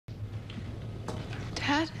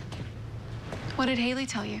What did Hayley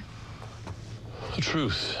tell you? The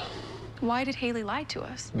truth. Why did Hayley lie to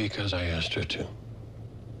us? Because I asked her to.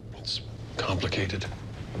 It's complicated.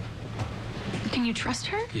 Can you trust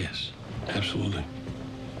her? Yes, absolutely.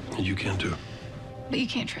 And you can too. But you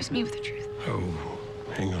can't trust me with the truth. Oh,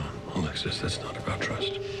 hang on, Alexis. That's not about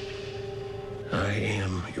trust. I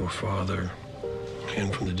am your father.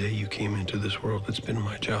 And from the day you came into this world, it's been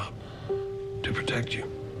my job to protect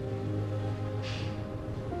you.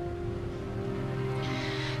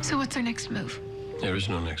 So what's our next move? There is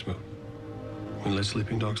no next move. We let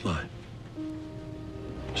sleeping dogs lie.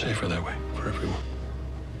 Safer that way for everyone.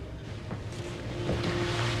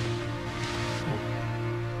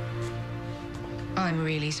 I'm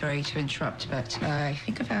really sorry to interrupt, but I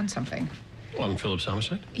think I found something. On Philip's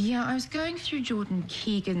homicide? Yeah, I was going through Jordan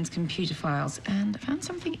Keegan's computer files, and I found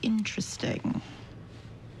something interesting.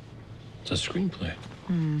 It's a screenplay.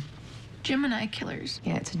 Gemini killers.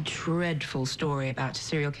 Yeah, it's a dreadful story about a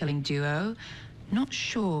serial killing duo. Not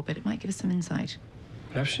sure, but it might give us some insight.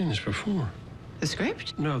 I've seen this before. The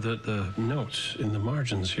script? No, the notes in the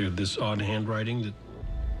margins here, this odd handwriting that...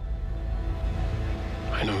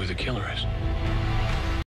 I know who the killer is.